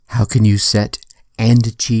How can you set and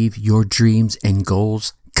achieve your dreams and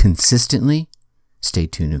goals consistently? Stay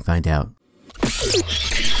tuned and find out.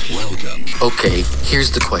 Welcome. Okay,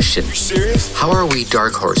 here's the question. You serious? How are we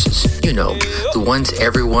dark horses? You know, the ones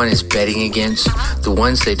everyone is betting against, the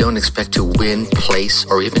ones they don't expect to win, place,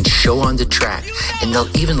 or even show on the track, and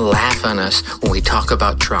they'll even laugh on us when we talk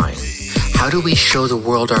about trying. How do we show the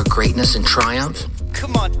world our greatness and triumph?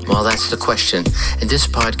 Come on. Well, that's the question, and this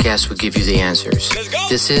podcast will give you the answers. Let's go.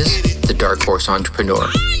 This is The Dark Horse Entrepreneur.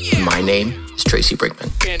 My name is Tracy Brinkman.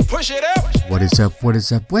 And push it out. What is up? What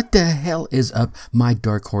is up? What the hell is up, my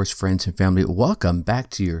dark horse friends and family? Welcome back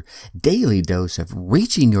to your daily dose of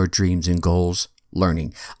reaching your dreams and goals,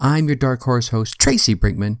 learning. I'm your dark horse host, Tracy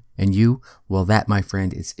Brinkman, and you, well, that, my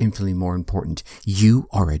friend, is infinitely more important. You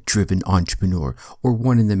are a driven entrepreneur or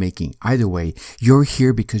one in the making. Either way, you're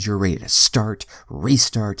here because you're ready to start,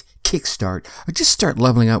 restart, kickstart, or just start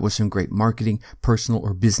leveling up with some great marketing, personal,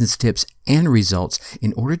 or business tips and results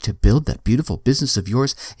in order to build that beautiful business of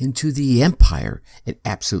yours into the empire it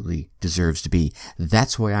absolutely deserves to be.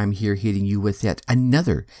 That's why I'm here hitting you with yet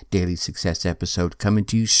another daily success episode coming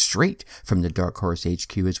to you straight from the Dark Horse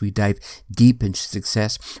HQ as we dive deep into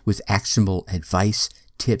success with actionable advice,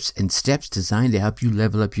 tips, and steps designed to help you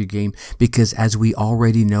level up your game, because as we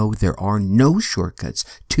already know, there are no shortcuts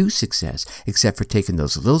to success except for taking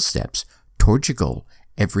those little steps towards your goal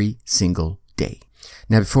every single day.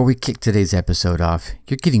 Now, before we kick today's episode off,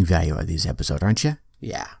 you're getting value out of these episodes, aren't you?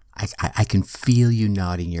 Yeah. I can feel you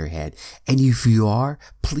nodding your head. And if you are,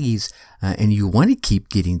 please, and you want to keep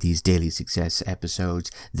getting these daily success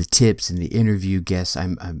episodes, the tips and the interview guests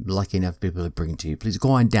I'm lucky enough to be able to bring to you, please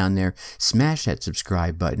go on down there, smash that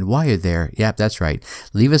subscribe button. While you're there, yep, that's right,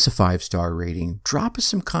 leave us a 5-star rating. Drop us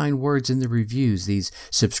some kind words in the reviews, these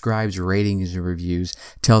subscribes, ratings, and reviews.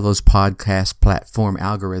 Tell those podcast platform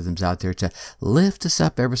algorithms out there to lift us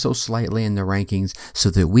up ever so slightly in the rankings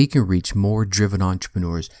so that we can reach more driven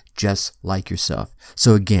entrepreneurs just like yourself.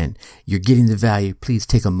 So again, you're getting the value. Please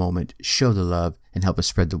take a moment, show the love, and help us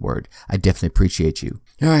spread the word. I definitely appreciate you.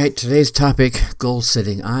 All right, today's topic, goal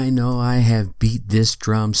setting. I know I have beat this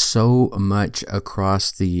drum so much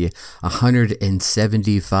across the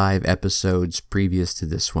 175 episodes previous to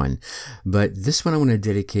this one, but this one I want to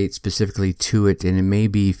dedicate specifically to it, and it may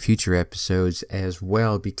be future episodes as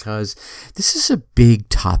well, because this is a big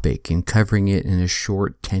topic, and covering it in a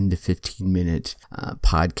short 10 to 15 minute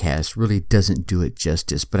podcast really doesn't do it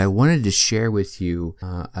justice. But I wanted to share with you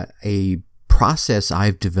a process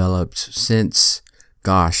I've developed since,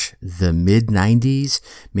 the mid-90s,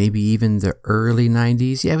 maybe even the early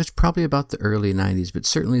 90s. Yeah, it was probably about the early 90s, but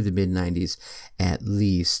certainly the mid-90s at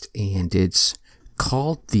least. And it's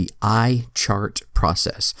called the iChart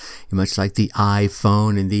process. Much like the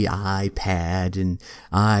iPhone and the iPad and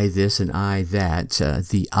I this and I that,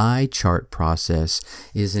 the iChart process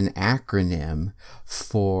is an acronym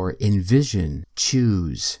for envision,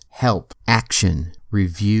 choose, help, action,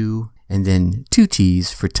 review, and then 2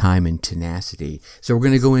 T's for time and tenacity. So we're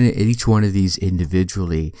going to go into each one of these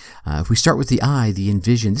individually. If we start with the I, the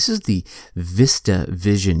envision, this is the Vista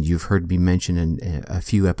vision you've heard me mention in a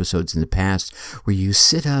few episodes in the past, where you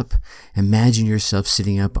sit up, imagine yourself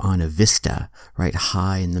sitting up on a vista, right,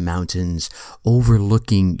 high in the mountains,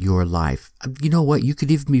 overlooking your life. You know what? You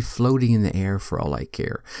could even be floating in the air for all I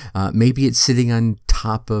care. Maybe it's sitting on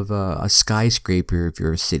top of a skyscraper if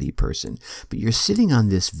you're a city person, but you're sitting on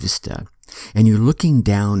this vista and you're looking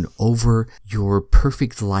down over your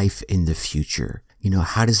perfect life in the future. You know,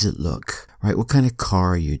 how does it look, right? What kind of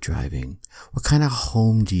car are you driving? What kind of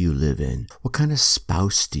home do you live in? What kind of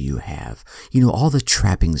spouse do you have? You know, all the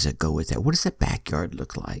trappings that go with that. What does that backyard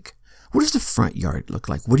look like? What does the front yard look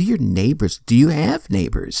like? What are your neighbors? Do you have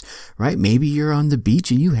neighbors, right? Maybe you're on the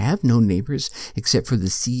beach and you have no neighbors except for the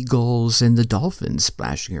seagulls and the dolphins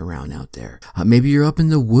splashing around out there. Maybe you're up in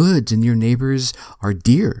the woods and your neighbors are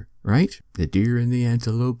deer, right? The deer and the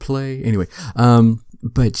antelope play. Anyway,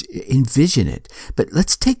 but envision it. But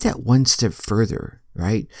let's take that one step further,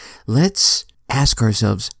 right? Let's ask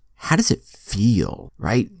ourselves, how does it feel,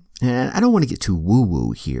 right? And I don't want to get too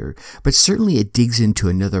woo-woo here, but certainly it digs into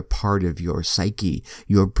another part of your psyche,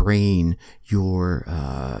 your brain, your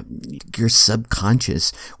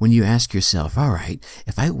subconscious, when you ask yourself, all right,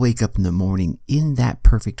 if I wake up in the morning in that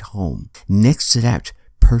perfect home, next to that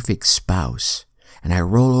perfect spouse, and I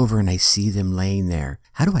roll over and I see them laying there,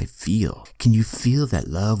 how do I feel? Can you feel that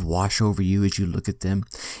love wash over you as you look at them?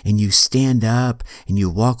 And you stand up and you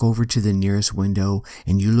walk over to the nearest window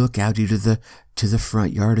and you look out either to the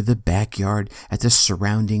front yard or the backyard at the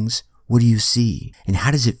surroundings. What do you see? And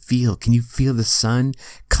how does it feel? Can you feel the sun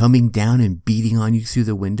coming down and beating on you through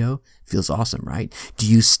the window? Feels awesome, right? Do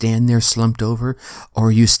you stand there slumped over, or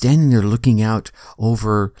are you standing there looking out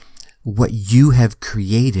over what you have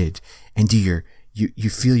created? And do you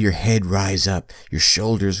feel your head rise up, your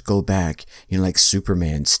shoulders go back, like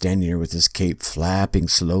Superman standing there with his cape flapping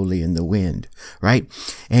slowly in the wind, right?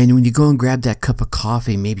 And when you go and grab that cup of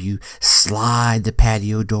coffee, maybe you slide the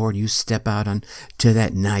patio door and you step out to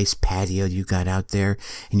that nice patio you got out there,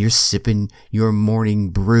 and you're sipping your morning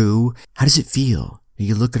brew. How does it feel? Are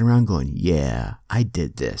you looking around going, yeah, I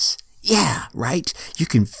did this? Yeah, right? You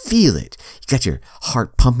can feel it. You got your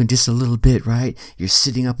heart pumping just a little bit, right? You're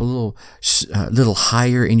sitting up a little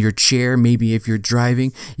higher in your chair. Maybe if you're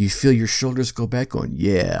driving, you feel your shoulders go back going,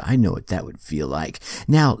 yeah, I know what that would feel like.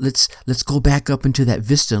 Now, let's go back up into that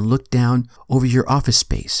vista and look down over your office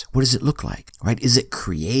space. What does it look like, right? Is it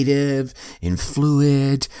creative and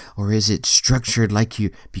fluid, or is it structured like you,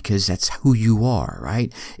 because that's who you are,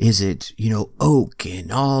 right? Is it, oak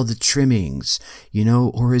and all the trimmings,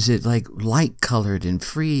 or is it like light colored and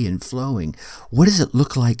free and flowing? What does it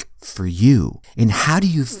look like for you? And how do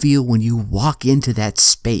you feel when you walk into that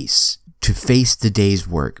space to face the day's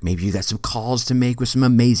work? Maybe you got some calls to make with some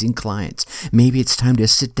amazing clients. Maybe it's time to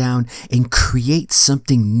sit down and create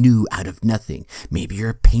something new out of nothing. Maybe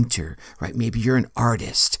you're a painter, right? Maybe you're an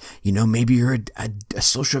artist. Maybe you're a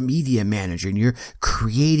social media manager and you're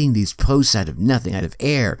creating these posts out of nothing, out of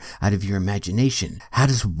air, out of your imagination. How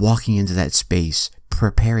does walking into that space,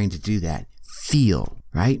 preparing to do that, feel,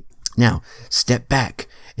 right? Now, step back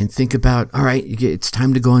and think about, all right, it's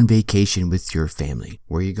time to go on vacation with your family.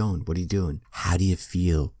 Where are you going? What are you doing? How do you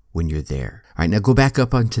feel when you're there? All right, now go back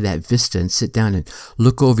up onto that vista and sit down and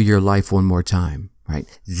look over your life one more time, right?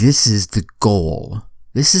 This is the goal.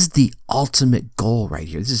 This is the ultimate goal right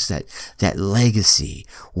here. This is that legacy.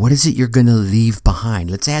 What is it you're going to leave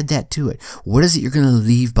behind? Let's add that to it. What is it you're going to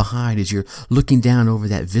leave behind as you're looking down over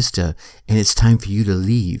that vista and it's time for you to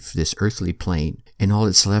leave this earthly plane? And all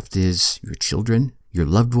that's left is your children, your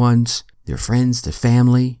loved ones, their friends, the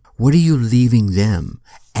family. What are you leaving them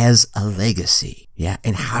as a legacy? Yeah.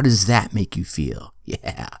 And how does that make you feel?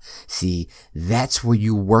 Yeah. See, that's where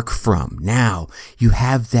you work from. Now you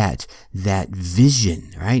have that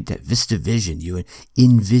vision, right? That vista vision. You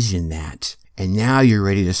envision that. And now you're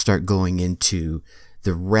ready to start going into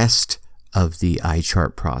the rest of the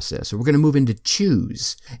iChart process. So we're going to move into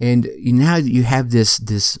choose. And now that you have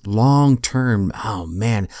this long-term, oh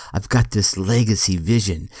man, I've got this legacy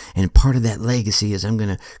vision. And part of that legacy is I'm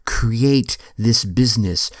going to create this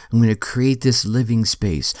business. I'm going to create this living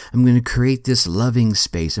space. I'm going to create this loving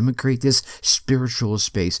space. I'm going to create this spiritual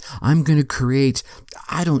space. I'm going to create,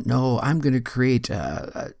 I'm going to create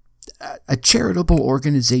a charitable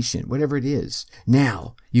organization, whatever it is.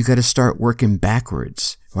 Now, you got to start working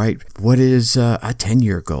backwards, right? What is a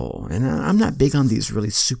 10-year goal? And I'm not big on these really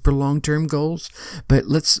super long-term goals, but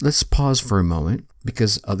let's pause for a moment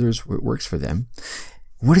because others, it works for them.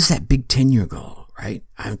 What is that big 10-year goal? Right?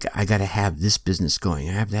 I got to have this business going.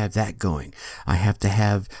 I have to have that going. I have to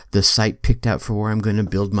have the site picked out for where I'm going to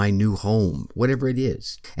build my new home, whatever it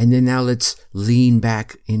is. And then now let's lean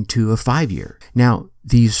back into a 5-year. Now,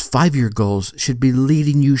 these 5-year goals should be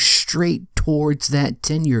leading you straight towards that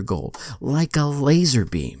 10-year goal, like a laser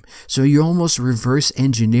beam. So you're almost reverse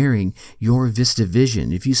engineering your Vista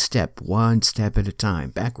vision. If you step one step at a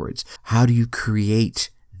time backwards, how do you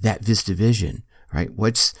create that Vista vision? Right?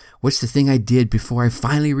 What's the thing I did before I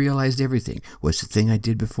finally realized everything? What's the thing I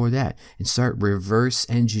did before that? And start reverse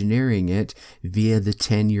engineering it via the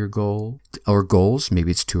 10-year goal or goals.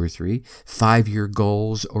 Maybe it's 2 or 3, 5-year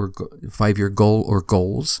goals or 5-year goal or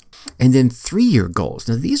goals, and then 3-year goals.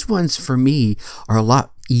 Now these ones for me are a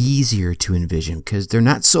lot easier to envision because they're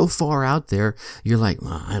not so far out there. You're like,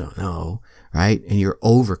 well, I don't know, right? And you're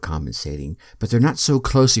overcompensating, but they're not so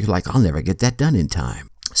close. You're like, I'll never get that done in time.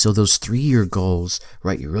 So those 3-year goals,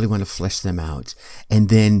 right, you really want to flesh them out and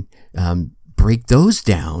then break those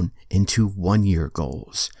down into 1-year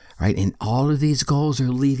goals, right? And all of these goals are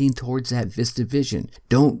leading towards that Vista vision.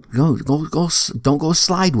 Don't go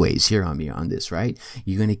sideways here on me on this, right?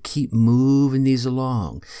 You're going to keep moving these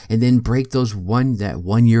along and then break that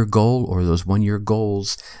 1-year goal or those 1-year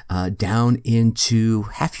goals down into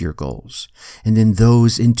half-year goals, and then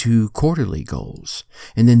those into quarterly goals,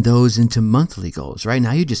 and then those into monthly goals, right?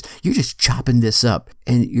 Now you're just chopping this up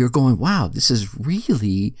and you're going, wow, this is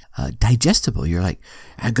really digestible. You're like,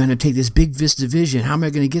 I'm going to take this big Vista vision. How am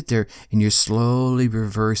I going to get there? And you're slowly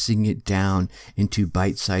reversing it down into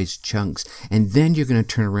bite-sized chunks. And then you're going to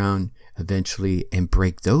turn around eventually and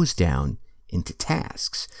break those down into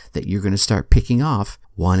tasks that you're going to start picking off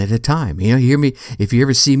one at a time. You hear me? If you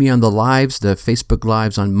ever see me on the lives, the Facebook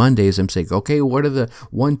lives on Mondays, I'm saying, okay, what are the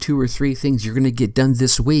 1, 2, or 3 things you're going to get done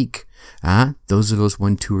this week? Those are those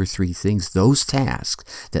 1, 2, or 3 things, those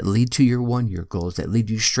tasks that lead to your 1-year goals, that lead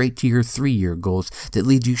you straight to your 3-year goals, that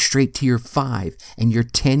lead you straight to your 5 and your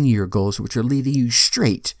 10-year goals, which are leading you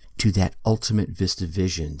straight to that ultimate Vista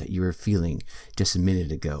vision that you were feeling just a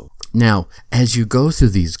minute ago. Now, as you go through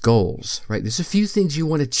these goals, right, there's a few things you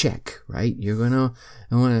want to check, right? You're going to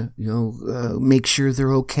want to, make sure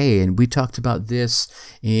they're okay. And we talked about this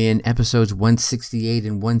in episodes 168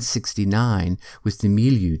 and 169 with the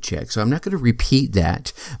milieu check. So I'm not going to repeat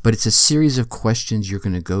that, but it's a series of questions you're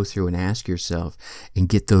going to go through and ask yourself and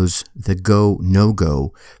get the go, no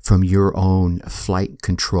go from your own flight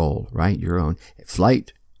control, right? Your own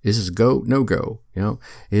flight. Is this go, no go?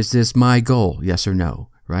 Is this my goal? Yes or no?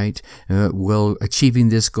 Right? Will achieving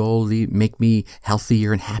this goal make me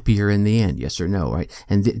healthier and happier in the end? Yes or no? Right?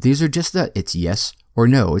 And these are just it's yes or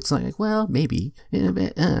no. It's like, well, maybe,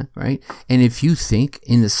 right? And if you think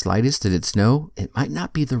in the slightest that it's no, it might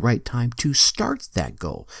not be the right time to start that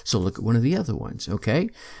goal. So look at one of the other ones, okay?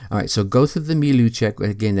 All right, so go through the milieu check.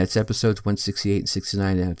 Again, that's episodes 168 and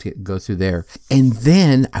 69. I'll go through there. And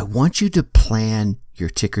then I want you to plan your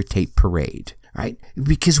ticker tape parade. Right?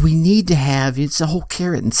 Because we need to have, it's a whole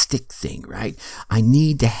carrot and stick thing, right? I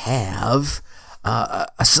need to have a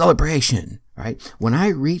celebration, right? When I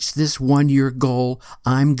reach this 1-year goal,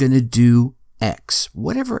 I'm going to do X,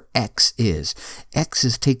 whatever X is. X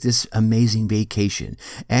is take this amazing vacation.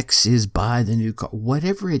 X is buy the new car.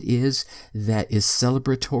 Whatever it is that is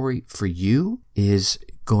celebratory for you is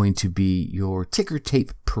going to be your ticker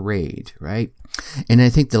tape parade, right? And I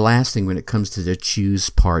think the last thing when it comes to the choose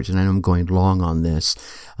part, and I know I'm going long on this,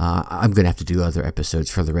 I'm going to have to do other episodes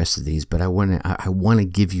for the rest of these, but I want to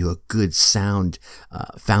give you a good sound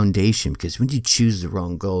foundation, because when you choose the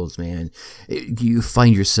wrong goals, man, you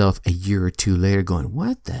find yourself a year or two later going,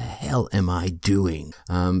 what the hell am I doing?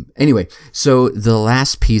 Anyway, so the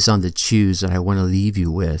last piece on the choose that I want to leave you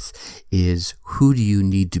with is, who do you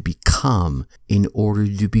need to become in order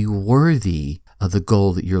to be worthy of the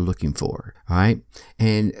goal that you're looking for, all right?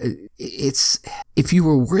 And it's, if you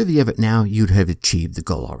were worthy of it now, you'd have achieved the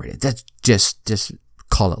goal already. That's just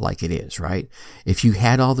call it like it is, right? If you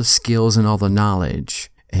had all the skills and all the knowledge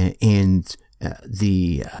and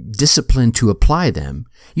the discipline to apply them,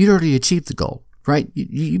 you'd already achieved the goal. Right?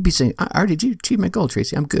 You'd be saying, I already achieved my goal,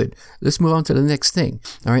 Tracy. I'm good. Let's move on to the next thing.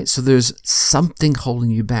 All right. So there's something holding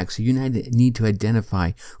you back. So you need to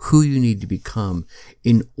identify who you need to become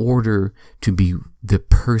in order to be the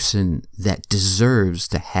person that deserves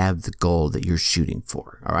to have the goal that you're shooting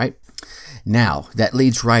for. All right. Now, that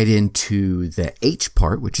leads right into the H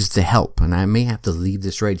part, which is the help. And I may have to leave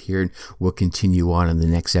this right here and we'll continue on in the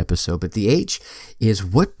next episode. But the H is,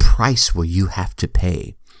 what price will you have to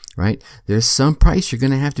pay? Right? There's some price you're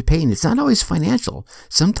going to have to pay, and it's not always financial.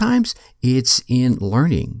 Sometimes it's in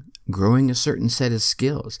learning, growing a certain set of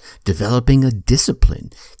skills, developing a discipline,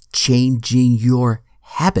 changing your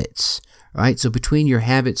habits. Right? So between your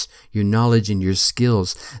habits, your knowledge, and your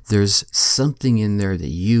skills, there's something in there that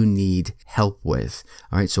you need help with.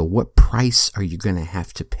 All right. So what price are you going to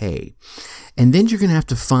have to pay? And then you're going to have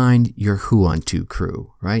to find your who unto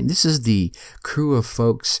crew, right? And this is the crew of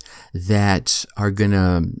folks that are going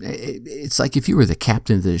to, it's like if you were the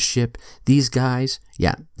captain of the ship, these guys,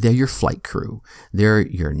 yeah, they're your flight crew. They're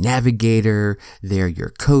your navigator. They're your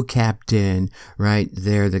co-captain, right?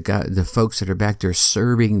 They're the folks that are back there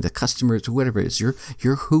serving the customers, whatever it is.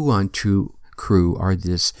 Your who unto crew are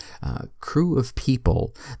this crew of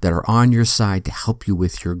people that are on your side to help you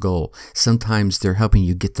with your goal. Sometimes they're helping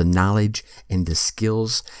you get the knowledge and the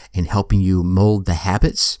skills and helping you mold the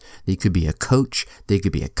habits. They could be a coach, they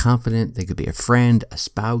could be a confidant, they could be a friend, a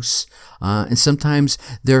spouse, and sometimes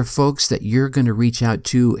there are folks that you're going to reach out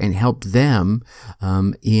to and help them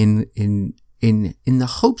in the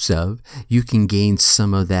hopes of you can gain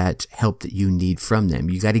some of that help that you need from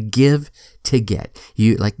them. You got to give to get.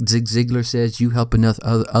 You, like Zig Ziglar says, you help enough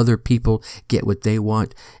other people get what they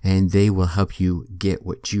want, and they will help you get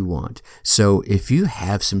what you want. So if you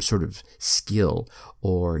have some sort of skill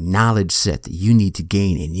or knowledge set that you need to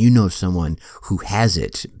gain, and you know someone who has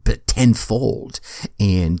it but tenfold,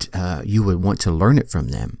 and you would want to learn it from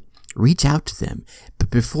them, reach out to them. But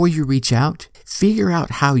before you reach out, figure out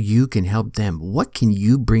how you can help them. What can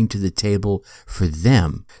you bring to the table for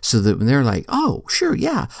them, so that when they're like, oh, sure,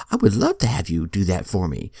 yeah, I would love to have you do that for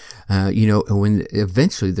me. And when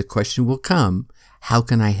eventually the question will come, How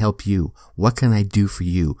can I help you? What can I do for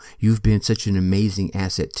you? You've been such an amazing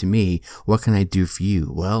asset to me. What can I do for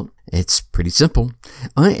you? Well, it's pretty simple.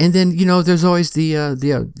 And then, there's always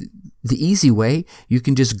the easy way. You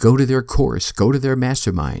can just go to their course, go to their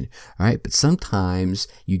mastermind. All right. But sometimes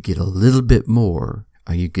you get a little bit more,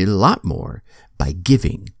 or you get a lot more by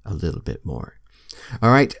giving a little bit more.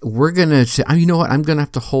 All right, we're going to, you know what, I'm going to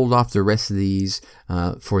have to hold off the rest of these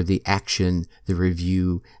for the action, the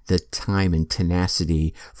review, the time and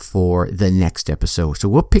tenacity for the next episode. So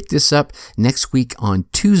we'll pick this up next week on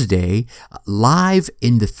Tuesday, live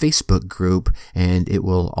in the Facebook group, and it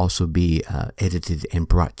will also be edited and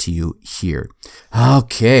brought to you here.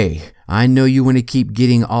 Okay, I know you want to keep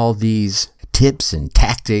getting all these tips and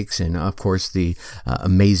tactics, and of course the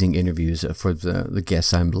amazing interviews for the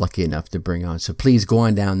guests I'm lucky enough to bring on. So please go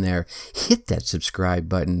on down there, hit that subscribe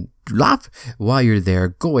button. While you're there,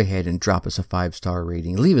 go ahead and drop us a 5-star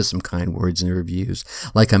rating. Leave us some kind words and reviews.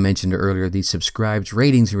 Like I mentioned earlier, these subscribes,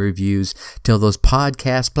 ratings, and reviews tell those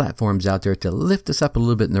podcast platforms out there to lift us up a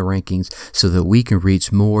little bit in the rankings so that we can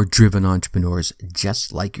reach more driven entrepreneurs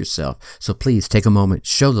just like yourself. So please take a moment,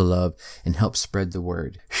 show the love, and help spread the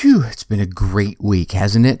word. Phew, it's been a great week,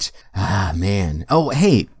 hasn't it? Ah, man. Oh,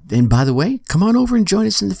 hey. And by the way, come on over and join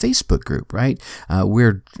us in the Facebook group, right?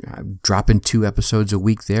 We're dropping 2 episodes a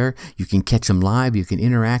week there. You can catch them live. You can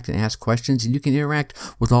interact and ask questions, and you can interact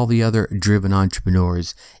with all the other driven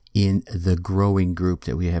entrepreneurs in the growing group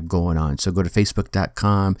that we have going on. So go to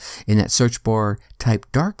facebook.com. In that search bar, type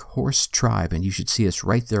Dark Horse Tribe, and you should see us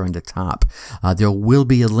right there on the top. There will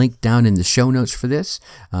be a link down in the show notes for this.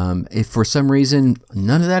 If for some reason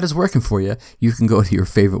none of that is working for you, you can go to your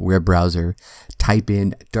favorite web browser, type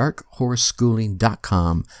in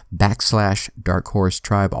darkhorseschooling.com/Dark Horse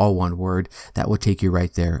Tribe, all one word. That will take you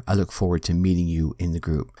right there. I look forward to meeting you in the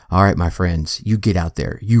group. All right, my friends, you get out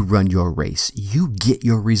there, you run your race, you get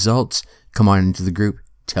your results. Come on into the group.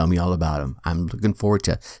 Tell me all about them. I'm looking forward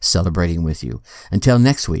to celebrating with you. Until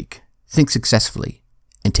next week, think successfully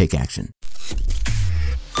and take action.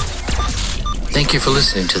 Thank you for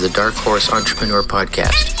listening to the Dark Horse Entrepreneur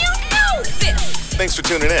Podcast. Thanks for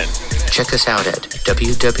tuning in. Check us out at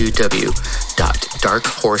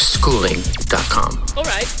www.darkhorseschooling.com. All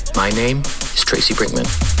right. My name is Tracy Brinkman.